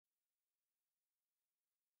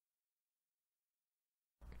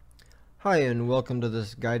Hi, and welcome to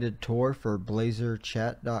this guided tour for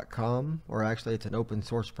BlazorChat.com, or actually it's an open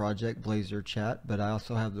source project, Blazor Chat, but I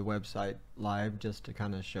also have the website live just to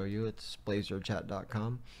kind of show you. It's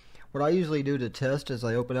BlazorChat.com. What I usually do to test is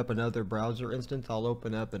I open up another browser instance. I'll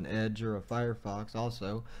open up an Edge or a Firefox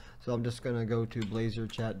also. So I'm just going to go to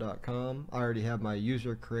BlazorChat.com. I already have my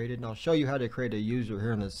user created, and I'll show you how to create a user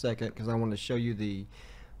here in a second because I want to show you the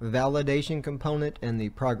validation component and the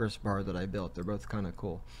progress bar that I built. They're both kind of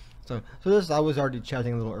cool. So this, I was already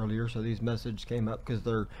chatting a little earlier, so these messages came up because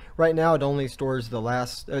they're, right now it only stores the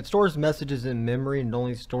last, it stores messages in memory and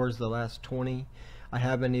only stores the last 20. I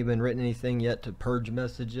haven't even written anything yet to purge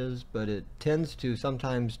messages, but it tends to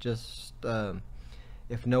sometimes just,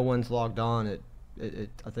 if no one's logged on,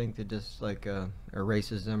 I think it just like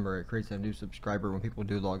erases them, or it creates a new subscriber when people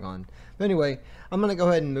do log on. But anyway, I'm going to go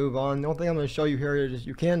ahead and move on. The only thing I'm going to show you here is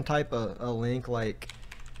you can type a link like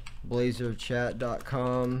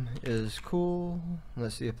BlazorChat.com is cool.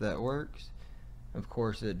 Let's see if that works. Of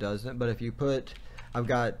course it doesn't, but if you put, I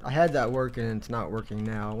had that working and it's not working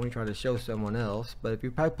now. Let me try to show someone else, but if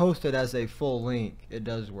you post it as a full link, it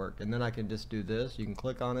does work. And then I can just do this. You can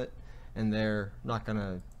click on it and they're not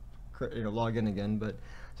gonna log in again. But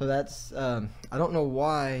so that's I don't know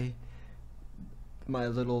why my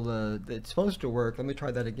little it's supposed to work. Let me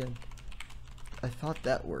try that again. I thought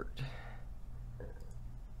that worked.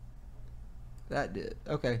 That did.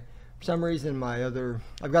 Okay. For some reason I've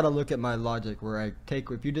got to look at my logic where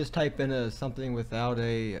if you just type in something without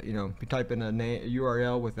if you type in a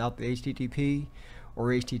URL without the HTTP or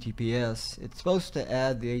HTTPS, it's supposed to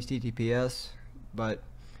add the HTTPS, but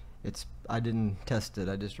I didn't test it.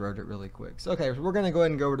 I just wrote it really quick. So, okay, so we're going to go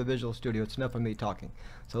ahead and go over to Visual Studio. It's enough of me talking.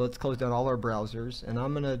 So let's close down all our browsers, and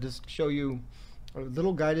I'm going to just show you a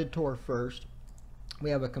little guided tour first. We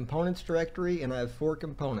have a components directory, and I have 4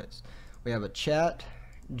 components. We have a chat,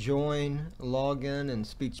 join, login, and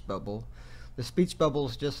speech bubble. The speech bubble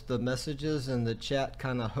is just the messages, and the chat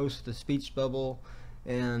kind of hosts the speech bubble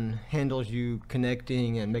and handles you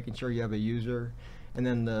connecting and making sure you have a user. And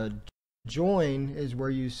then the join is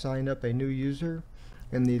where you sign up a new user,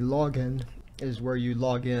 and the login is where you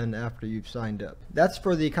log in after you've signed up. That's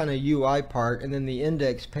for the kind of UI part. And then the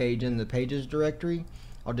index page in the pages directory,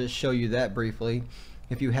 I'll just show you that briefly.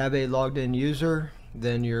 If you have a logged in user,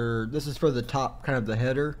 then this is for the top, kind of the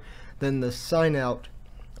header. Then the sign out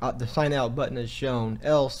button is shown.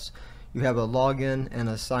 Else you have a login and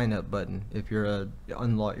a sign up button if you're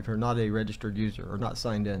not a registered user or not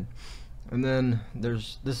signed in. And then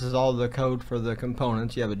this is all the code for the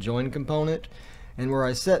components. You have a join component, and where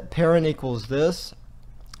I set parent equals this,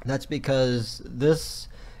 that's because this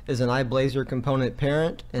is an iBlazor component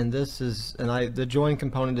parent, and this is the join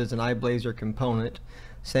component is an iBlazor component.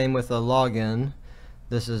 Same with a login.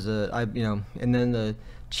 This is and then the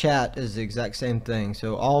chat is the exact same thing.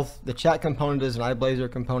 So the chat component is an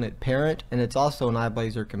iBlazor component parent, and it's also an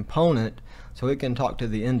iBlazor component, so it can talk to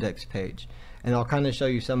the index page. And I'll kind of show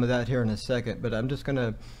you some of that here in a second. But I'm just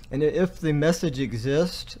gonna, and if the message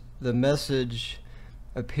exists, the message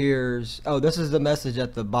appears. Oh, this is the message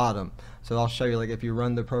at the bottom. So I'll show you, like if you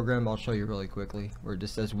run the program, I'll show you really quickly where it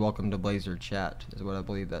just says "Welcome to Blazor Chat" is what I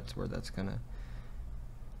believe that's where that's gonna.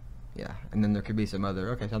 Yeah, and then there could be some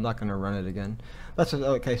other. Okay, so I'm not going to run it again.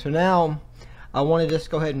 Okay. So now I want to just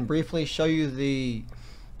go ahead and briefly show you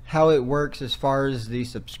how it works as far as the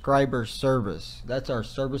subscriber service. That's our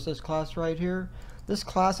services class right here. This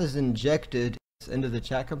class is injected into the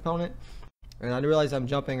chat component, and I realize I'm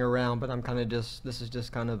jumping around, but I'm kind of this is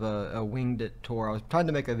just kind of a winged it tour. I was trying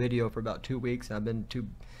to make a video for about 2 weeks, and I've been too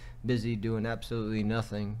busy doing absolutely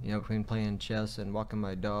nothing, between playing chess and walking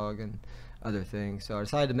my dog and other things. So I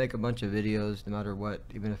decided to make a bunch of videos no matter what,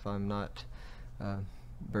 even if I'm not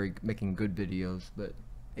making good videos, but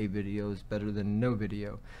a video is better than no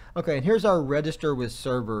video. Okay, and here's our register with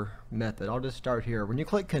server method. I'll just start here. When you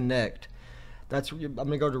click connect, I'm going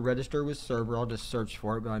to go to register with server. I'll just search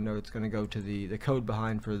for it, but I know it's going to go to the code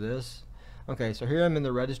behind for this. Okay, so here I'm in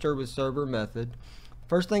the register with server method.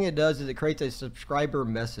 First thing it does is it creates a subscriber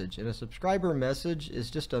message, and a subscriber message is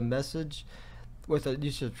just a message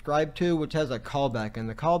you subscribe to, which has a callback, and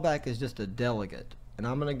the callback is just a delegate. And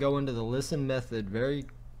I'm going to go into the listen method very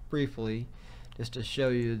briefly just to show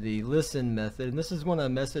you the listen method. And this is when a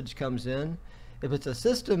message comes in. If it's a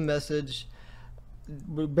system message,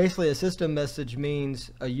 basically a system message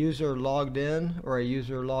means a user logged in or a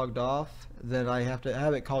user logged off. Then I have to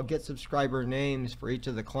have it called get subscriber names for each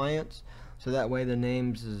of the clients, so that way the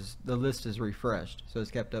list is refreshed, so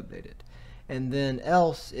it's kept updated. And then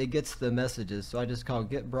else it gets the messages, so I just call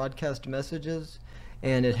get broadcast messages,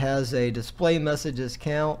 and it has a display messages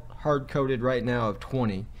count hard coded right now of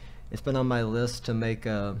 20. It's been on my list to make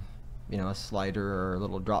a, you know, a slider or a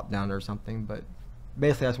little drop down or something, but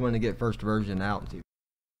basically I just wanted to get first version out.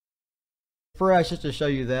 Refresh, just to show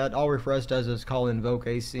you that, all refresh does is call invoke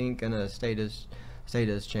async and a state is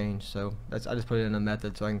changed. So that's, I just put it in a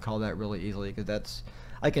method so I can call that really easily, because that's,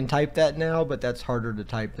 I can type that now, but that's harder to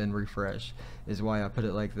type than refresh, is why I put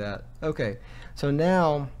it like that. Okay, so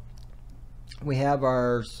now we have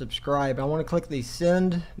our subscribe. I want to click the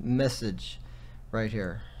send message right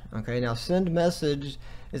here. Okay, now send message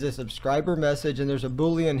is a subscriber message, and there's a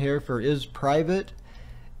boolean here for is private,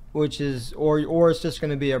 which is, or it's just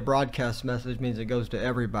going to be a broadcast message, means it goes to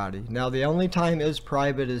everybody. Now the only time is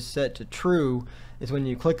private is set to true is when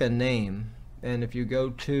you click a name. And if you go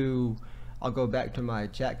to, I'll go back to my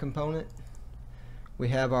chat component, we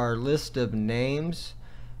have our list of names.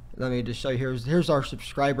 Let me just show you, here's our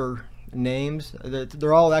subscriber names.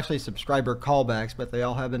 They're all actually subscriber callbacks, but they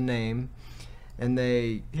all have a name. And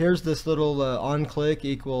here's this little on click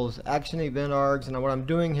equals action event args, and what I'm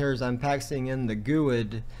doing here is I'm passing in the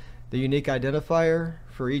GUID, the unique identifier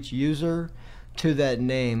for each user, to that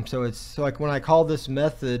name. So it's, so like when I call this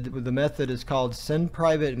method, the method is called send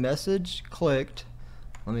private message clicked.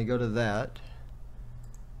 Let me go to that,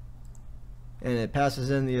 and it passes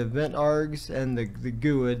in the event args and the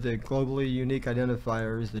GUID, the globally unique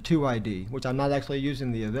identifier, is the 2ID, which I'm not actually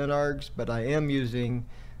using the event args, but I am using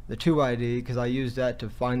the 2ID because I use that to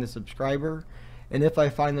find the subscriber. And if I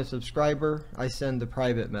find the subscriber, I send the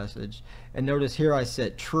private message. And notice here I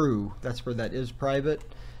set true, that's where that is private,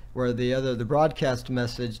 where the broadcast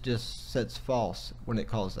message just sets false when it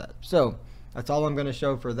calls that. So that's all I'm going to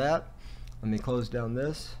show for that. Let me close down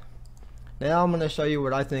this. Now I'm going to show you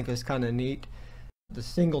what I think is kind of neat. The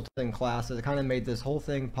singleton class that kind of made this whole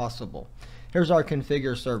thing possible. Here's our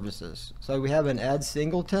configure services. So we have an add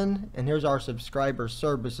singleton, and here's our subscriber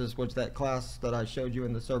services, which that class that I showed you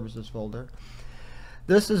in the services folder.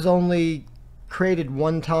 This is only created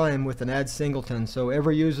one time with an add singleton, so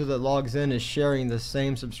every user that logs in is sharing the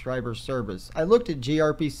same subscriber service. I looked at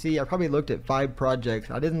gRPC, I probably looked at 5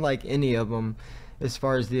 projects. I didn't like any of them as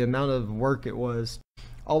far as the amount of work it was.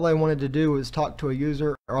 All I wanted to do was talk to a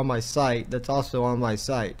user on my site that's also on my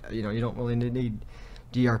site. You know, you don't really need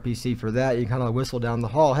gRPC for that. You kind of whistle down the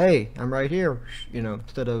hall, hey, I'm right here, you know,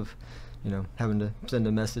 instead of, you know, having to send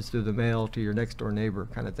a message through the mail to your next door neighbor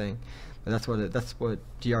kind of thing. But that's what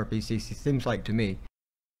gRPC seems like to me.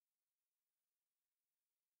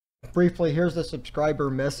 Briefly, here's the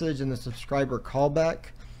subscriber message and the subscriber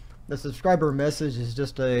callback. The subscriber message is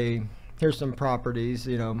just a, here's some properties,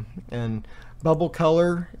 you know, and bubble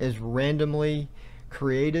color is randomly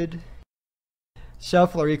created.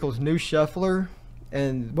 Shuffler equals new shuffler.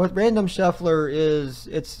 And what random shuffler is,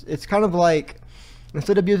 it's kind of like,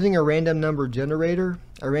 instead of using a random number generator,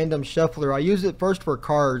 a random shuffler, I use it first for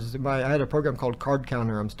cards. I had a program called Card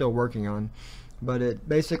Counter I'm still working on, but it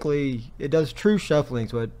basically, it does true shuffling.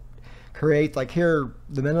 So it creates, like here,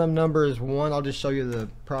 the minimum number is 1. I'll just show you the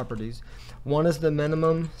properties. 1 is the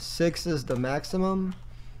minimum, 6 is the maximum,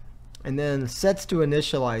 and then sets to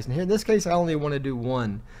initialize. And here in this case I only want to do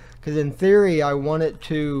 1. Because in theory I want it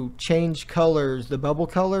to change colors, the bubble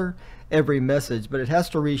color, every message, but it has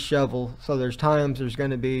to reshuffle. So there's times there's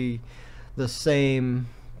going to be the same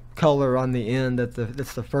color on the end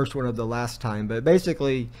that's the first one of the last time. But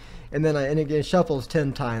basically, and then and it shuffles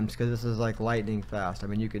 10 times because this is like lightning fast. I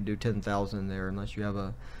mean, you could do 10,000 there unless you have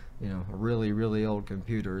a, you know, a really old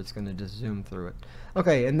computer. It's going to just zoom through it.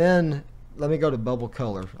 Okay, and then let me go to bubble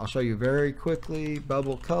color. I'll show you very quickly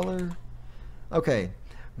bubble color. Okay.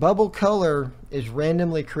 Bubble color is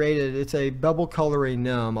randomly created. It's a bubble coloring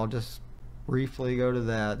num. I'll just briefly go to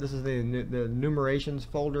that. This is the enumerations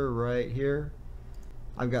folder right here.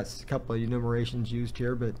 I've got a couple of enumerations used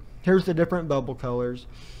here, but here's the different bubble colors.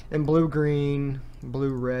 And blue, green,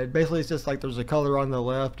 blue, red. Basically, it's just like there's a color on the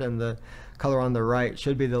left and the color on the right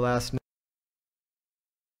should be the last name.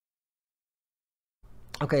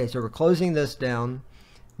 Okay, so we're closing this down.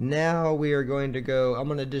 Now we are going to go, I'm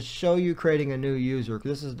going to just show you creating a new user.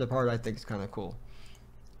 This is the part I think is kind of cool.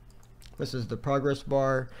 This is the progress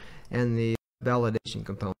bar and the validation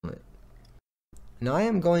component. Now I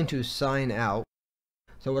am going to sign out.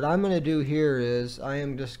 So what I'm going to do here is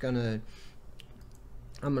I'm going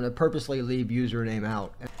to purposely leave username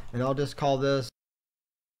out. And I'll just call this,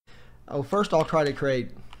 oh, first I'll try to create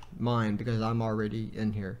mine because I'm already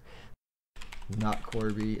in here. Not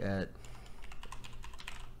Corby at,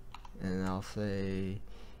 and I'll say,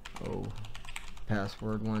 oh,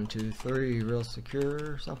 password 123 real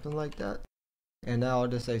secure, something like that. And now I'll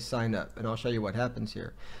just say sign up, and I'll show you what happens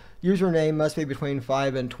here. username must be between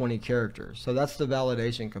 5 and 20 characters. So that's the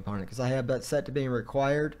validation component, because I have that set to being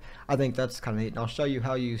required. I think that's kind of neat, and I'll show you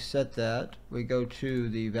how you set that. We go to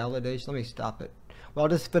the validation. Let me stop it. Well, I'll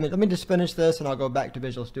just finish. Let me just finish this, and I'll go back to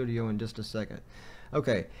Visual Studio in just a second.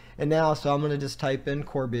 Okay, and now, so I'm going to just type in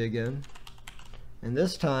Corby again, and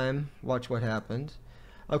this time, watch what happens.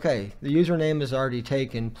 Okay, the username is already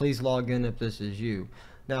taken. Please log in if this is you.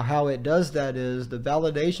 Now, how it does that is the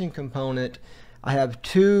validation component. I have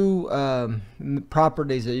two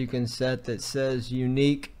properties that you can set that says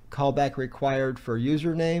unique callback required for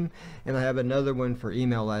username, and I have another one for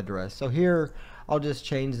email address. So here, I'll just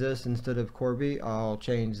change this. Instead of Corby, I'll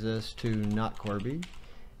change this to not Corby,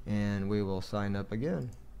 and we will sign up again.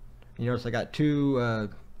 You notice I got two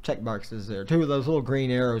check boxes there, two of those little green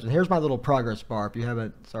arrows, and here's my little progress bar. If you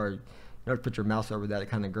haven't, sorry, you have to put your mouse over that, it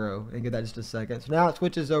kind of grow, and give that just a second. So now it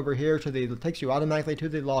switches over here to the, it takes you automatically to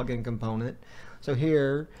the login component. So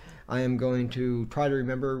here I am going to try to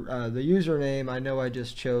remember the username I know I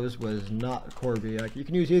just chose was not Corby. Like, you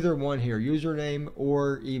can use either one here, username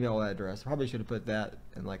or email address. I probably should have put that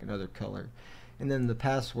in like another color. And then the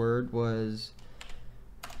password was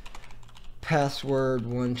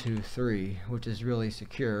password123, which is really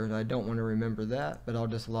secure, and I don't want to remember that, but I'll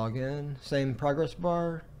just log in. Same progress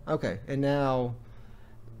bar. Okay, and now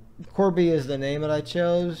Corby is the name that I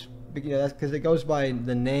chose. You know, that's because it goes by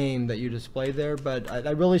the name that you display there, but I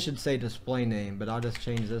really should say display name, but I'll just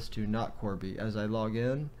change this to not Corby as I log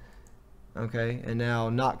in. Okay, and now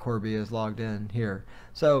not Corby is logged in here.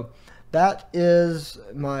 So that is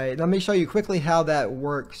my, let me show you quickly how that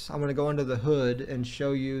works. I'm going to go under the hood and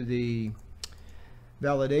show you the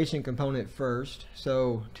validation component first.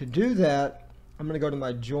 So to do that, I'm going to go to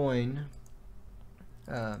my join.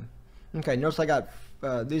 Okay, notice I got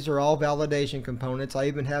these are all validation components. I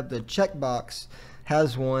even have the checkbox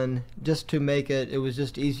has one just to make it, it was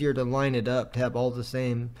just easier to line it up to have all the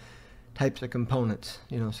same types of components,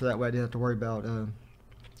 you know, so that way I didn't have to worry about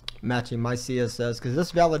matching my CSS, because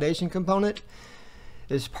this validation component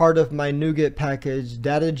is part of my Nuget package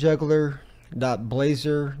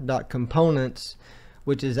DataJuggler.Blazor.Components,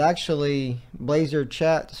 which is actually Blazor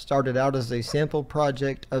Chat started out as a sample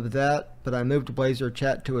project of that, but I moved Blazor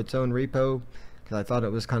Chat to its own repo because I thought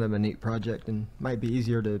it was kind of a neat project and might be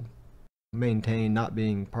easier to maintain not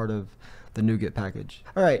being part of the Nuget package.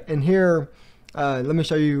 Alright, and here let me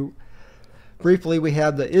show you briefly. We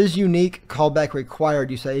have the is unique callback required,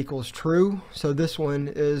 you say equals true, so this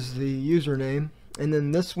one is the username, and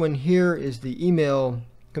then this one here is the email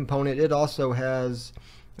component. It also has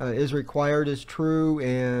is required is true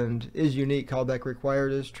and is unique callback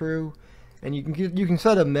required is true, and you can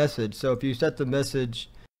set a message. So if you set the message,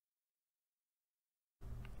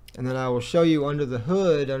 and then I will show you under the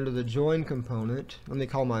hood, under the join component, let me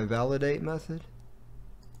call my validate method.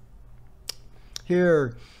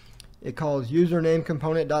 Here it calls username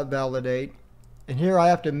component.validate, and here I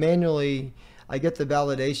have to manually, I get the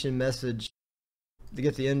validation message to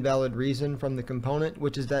get the invalid reason from the component,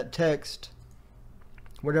 which is that text,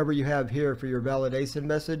 whatever you have here for your validation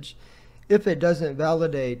message. If it doesn't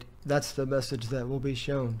validate, that's the message that will be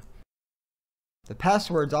shown. The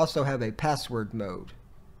passwords also have a password mode.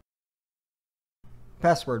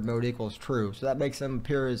 Password mode equals true, so that makes them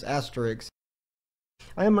appear as asterisks.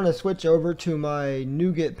 I am going to switch over to my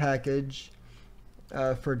Nuget package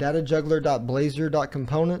for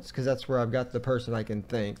DataJuggler.Blazor.Components, because that's where I've got the person I can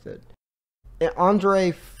think that.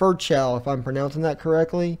 Andre Furchow, if I'm pronouncing that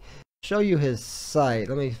correctly, show you his site.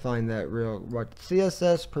 Let me find that real what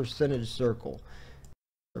CSS percentage circle.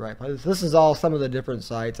 Right, this is all some of the different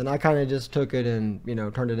sites, and I kind of just took it and, you know,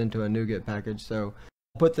 turned it into a Nuget package. So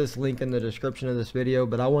I'll put this link in the description of this video,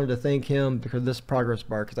 but I wanted to thank him because this progress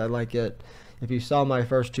bar, because I like it. If you saw my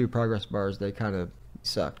first two progress bars, they kind of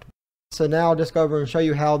sucked. So now I'll just go over and show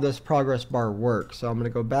you how this progress bar works. So I'm going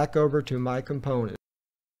to go back over to my component,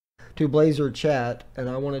 to Blazor Chat, and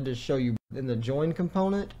I wanted to show you in the join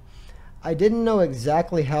component. I didn't know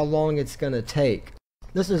exactly how long it's going to take.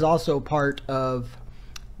 This is also part of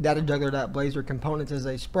DataJuggler.Blazor.Components as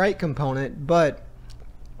a Sprite component, but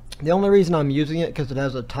the only reason I'm using it because it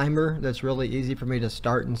has a timer that's really easy for me to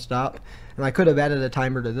start and stop. And I could have added a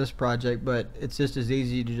timer to this project, but it's just as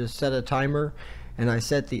easy to just set a timer, and I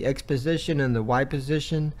set the X position and the Y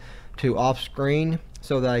position to off screen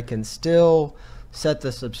so that I can still set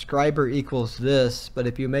the subscriber equals this, but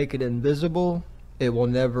if you make it invisible, it will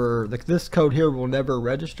never, like this code here will never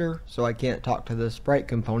register, so I can't talk to the Sprite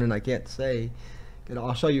component. I can't say,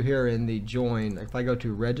 I'll show you here in the join. If I go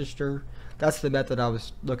to register, that's the method I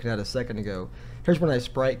was looking at a second ago. Here's when my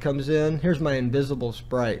Sprite comes in. Here's my invisible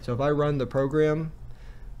Sprite. So if I run the program,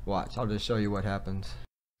 watch, I'll just show you what happens.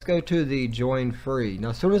 go to the join free. Now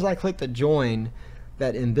as soon as I click the join,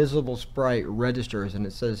 that invisible sprite registers and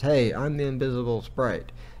it says, hey, I'm the invisible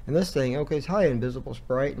sprite. And this thing, okay, it's hi invisible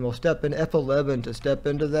sprite, and we'll step in F11 to step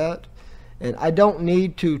into that. And I don't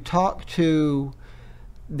need to talk to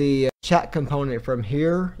the chat component from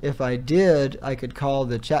here. If I did, I could call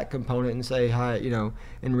the chat component and say hi, you know,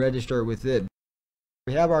 and register with it.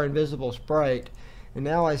 We have our invisible sprite, and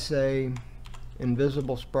now I say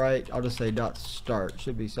invisible sprite, I'll just say dot start,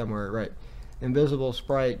 should be somewhere right. Invisible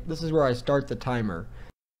sprite, this is where I start the timer.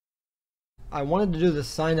 I wanted to do the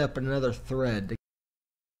sign up in another thread.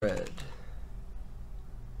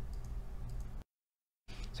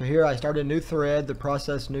 So here I start a new thread, the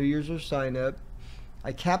process new user sign up.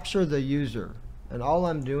 I capture the user, and all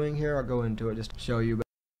I'm doing here, I'll go into it just to show you, but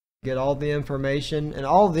get all the information, and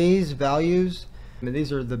all these values, I mean,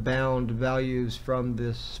 these are the bound values from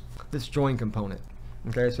this join component.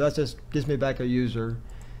 Okay, so that just gives me back a user.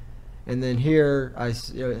 And then here I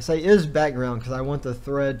say is background because I want the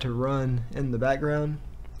thread to run in the background,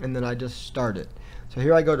 and then I just start it. So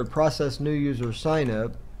here I go to process new user sign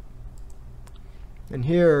up, and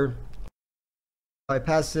here I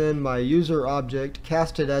pass in my user object,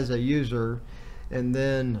 cast it as a user, and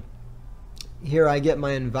then here I get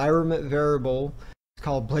my environment variable. It's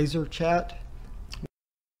called Blazor chat.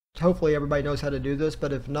 Hopefully everybody knows how to do this,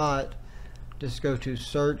 but if not, just go to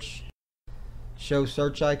search, show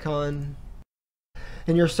search icon.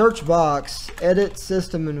 In your search box, edit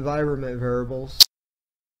system environment variables.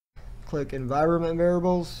 Click environment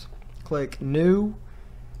variables, click new,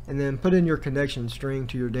 and then put in your connection string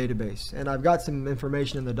to your database. And I've got some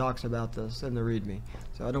information in the docs about this in the README,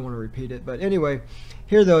 so I don't want to repeat it. But anyway,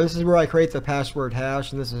 here though, this is where I create the password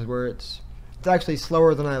hash, and this is where it's actually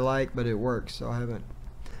slower than I like, but it works, so I haven't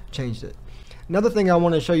changed it. Another thing I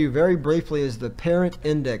want to show you very briefly is the parent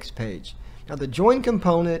index page. Now the join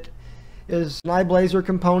component is my Blazor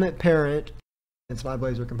component parent. It's my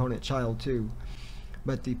Blazor component child too.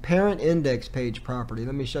 But the parent index page property,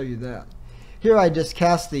 let me show you that. Here I just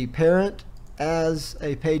cast the parent as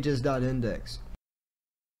a pages.index.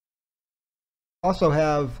 Also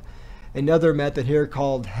have another method here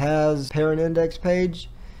called has parent index page.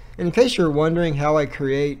 And in case you're wondering how I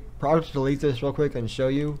create, I'll just delete this real quick and show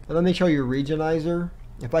you. But let me show you Regionizer.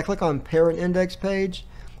 If I click on parent index page,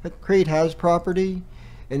 click create has property.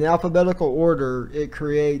 In alphabetical order, it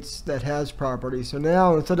creates that has property. So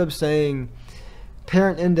now instead of saying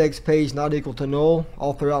parent index page not equal to null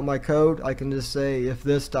all throughout my code, I can just say if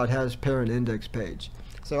this dot has parent index page.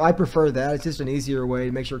 So I prefer that. It's just an easier way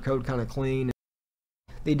to make your code kind of clean.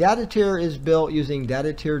 The DataTier is built using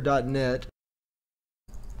DataTier.net.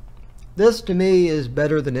 This to me is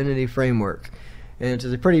better than Entity Framework, and it's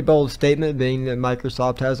a pretty bold statement being that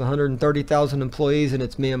Microsoft has 130,000 employees and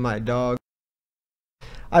it's me and my dog.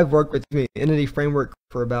 I've worked with Entity Framework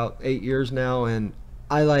for about 8 years now, and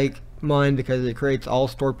I like mine because it creates all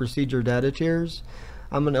store procedure data tiers.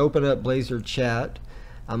 I'm going to open up Blazor chat.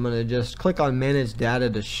 I'm going to just click on manage data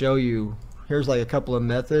to show you. Here's like a couple of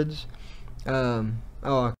methods. Okay,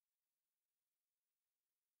 I've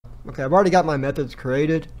already got my methods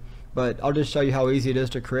created, but I'll just show you how easy it is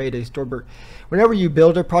to create a store. Whenever you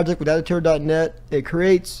build a project with DataTier.net, it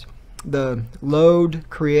creates the load,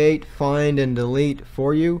 create, find, and delete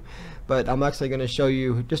for you, but I'm actually going to show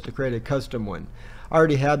you just to create a custom one. I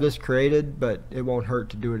already have this created, but it won't hurt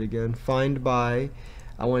to do it again. Find by,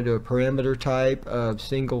 I want to do a parameter type of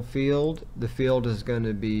single field. The field is going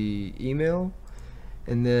to be email.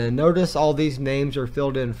 And then notice all these names are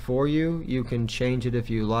filled in for you. You can change it if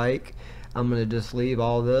you like. I'm going to just leave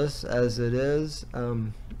all this as it is.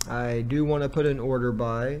 I do want to put an order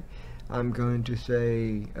by. I'm going to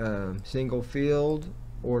say single field,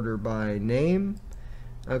 order by name.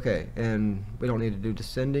 Okay, and we don't need to do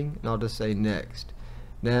descending, and I'll just say next.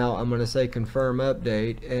 Now I'm going to say confirm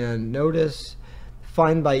update, and notice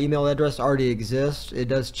find by email address already exists. It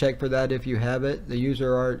does check for that if you have it. The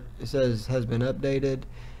user art, it says has been updated,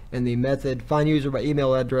 and the method find user by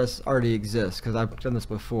email address already exists because I've done this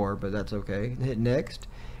before, but that's okay. Hit next,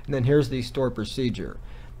 and then here's the store procedure.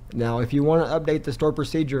 Now if you want to update the store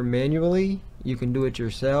procedure manually, you can do it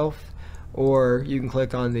yourself, or you can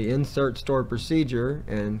click on the insert store procedure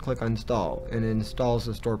and click on install, and it installs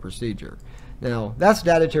the store procedure. Now that's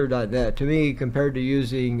DataTier.net to me compared to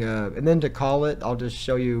using and then to call it, I'll just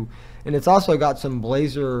show you, and it's also got some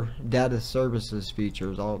Blazor data services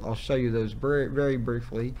features. I'll show you those very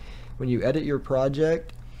briefly. When you edit your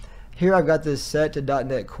project, here I've got this set to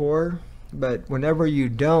 .NET Core, but whenever you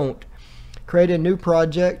don't, create a new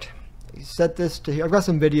project, set this to here. I've got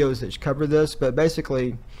some videos that cover this, but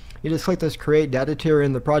basically you just click this create data tier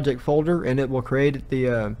in the project folder, and it will create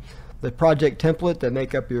the project template that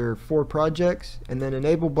make up your 4 projects, and then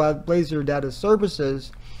enable Blazor data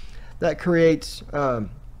services. That creates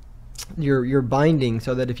your binding,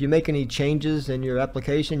 so that if you make any changes in your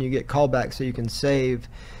application, you get callbacks so you can save.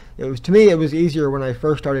 To me, it was easier when I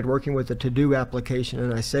first started working with the to-do application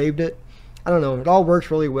and I saved it. I don't know, it all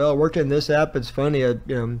works really well. It worked in this app. It's funny,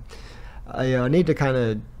 I need to kind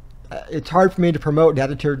of, it's hard for me to promote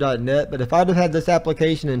DataTier.net, but if I'd have had this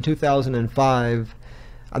application in 2005,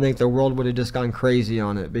 I think the world would have just gone crazy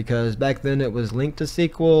on it, because back then it was linked to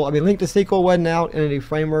SQL. I mean, linked to SQL wasn't out in any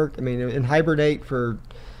framework. I mean, in Hibernate for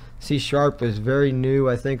C# was very new,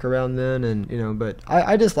 I think, around then, and but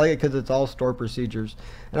I just like it because it's all store procedures.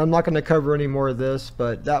 And I'm not going to cover any more of this,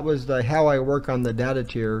 but that was how I work on the data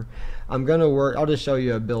tier. I'll just show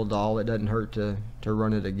you a build all. It doesn't hurt to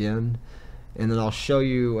run it again, and then I'll show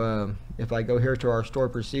you if I go here to our store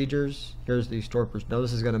procedures. Here's the store now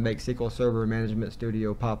this is going to make SQL Server Management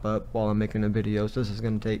Studio pop up while I'm making a video. So this is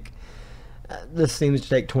going to take this seems to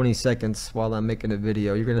take 20 seconds while I'm making a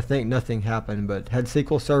video. You're going to think nothing happened, but had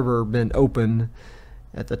SQL Server been open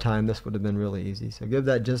at the time, this would have been really easy. So give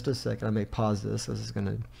that just a second. I may pause this. This is going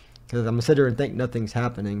to, because I'm going to sit here and think nothing's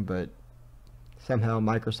happening, but somehow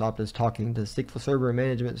Microsoft is talking to SQL Server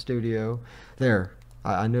Management Studio. There,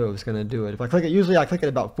 I knew it was going to do it. If I click it, usually I click it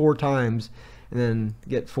about 4 times and then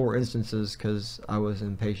get 4 instances because I was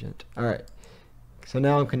impatient. All right. So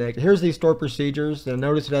now I'm connected. Here's the store procedures, and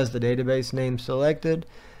notice it has the database name selected,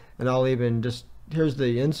 and I'll even just, here's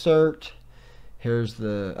the insert, here's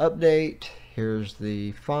the update, here's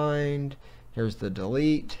the find, here's the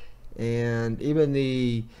delete, and even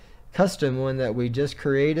the custom one that we just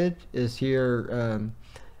created is here.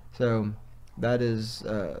 So that is,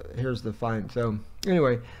 here's the find. So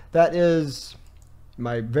anyway, that is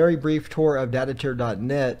my very brief tour of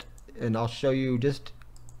DataTier.net, and I'll show you just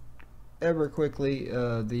ever quickly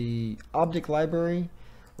the object library.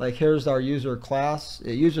 Like here's our user class.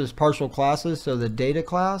 It uses partial classes, so the data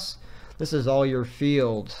class, this is all your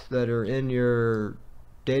fields that are in your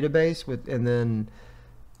database with, and then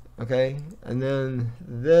okay, and then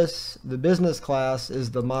this, the business class,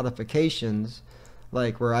 is the modifications,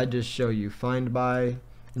 like where I just show you find by,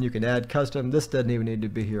 and you can add custom. This doesn't even need to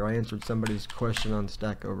be here. I answered somebody's question on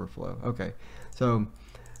Stack Overflow. Okay, so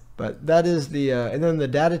but that is the and then the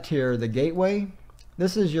data tier, the gateway,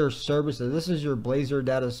 this is your services. This is your Blazor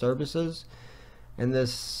data services, and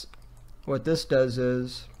this, what this does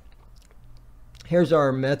is, here's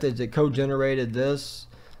our methods. It code generated this.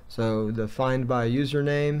 So the find by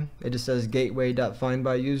username, it just says gateway.find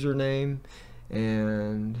by username,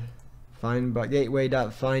 and find by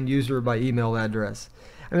gateway.find user by email address.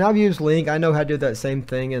 I mean, I've used link. I know how to do that same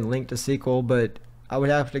thing in link to SQL, but I would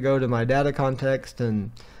have to go to my data context,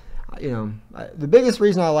 and the biggest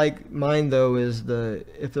reason I like mine though is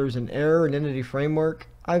if there's an error in Entity Framework.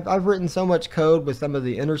 I've written so much code with some of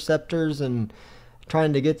the interceptors and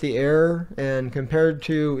trying to get the error, and compared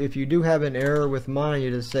to if you do have an error with mine,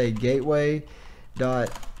 you just say gateway dot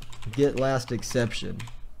get last exception,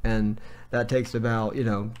 and that takes about I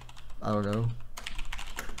don't know,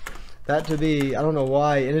 that to be, I don't know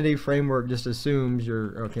why Entity Framework just assumes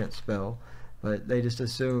I can't spell, but they just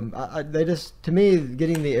assume, they just, to me,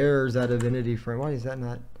 getting the errors out of Entity Framework, why is that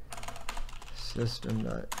not system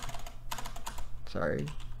dot, sorry,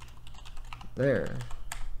 there,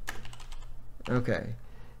 okay,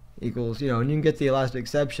 equals, and you can get the last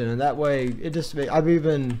exception, and that way, it just, I've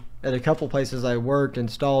even, at a couple places I worked,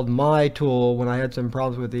 installed my tool when I had some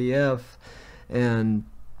problems with EF, and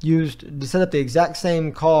used to set up the exact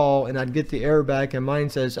same call, and I'd get the error back, and mine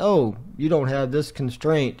says, oh, you don't have this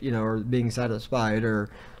constraint, or being satisfied, or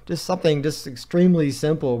just something just extremely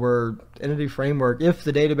simple where Entity Framework, if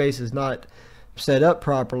the database is not set up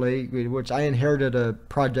properly, which I inherited a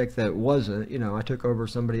project that wasn't, I took over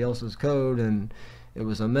somebody else's code and it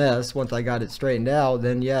was a mess. Once I got it straightened out,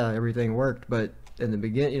 then yeah, everything worked. But in the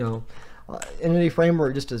beginning, Entity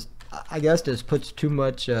Framework just I guess just puts too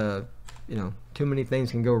much, too many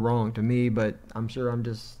things can go wrong to me, but I'm sure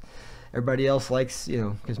everybody else likes,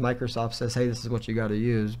 because Microsoft says, hey, this is what you got to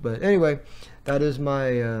use. But anyway, that is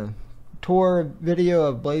my tour video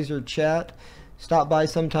of Blazor Chat. Stop by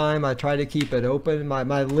sometime. I try to keep it open.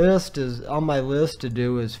 My list is, on my list to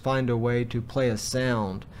do is find a way to play a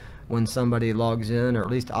sound when somebody logs in, or at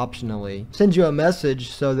least optionally send you a message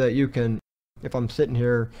so that you can, if I'm sitting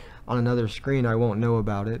here on another screen, I won't know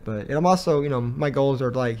about it. But and I'm also, my goals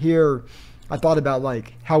are like here, I thought about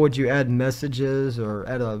like how would you add messages or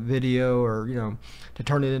add a video, or to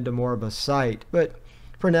turn it into more of a site. But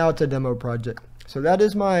for now it's a demo project. So that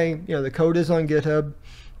is my, the code is on GitHub.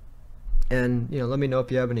 And let me know if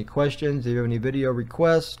you have any questions, if you have any video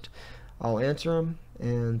requests. I'll answer them.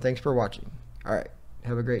 And thanks for watching. All right,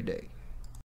 have a great day.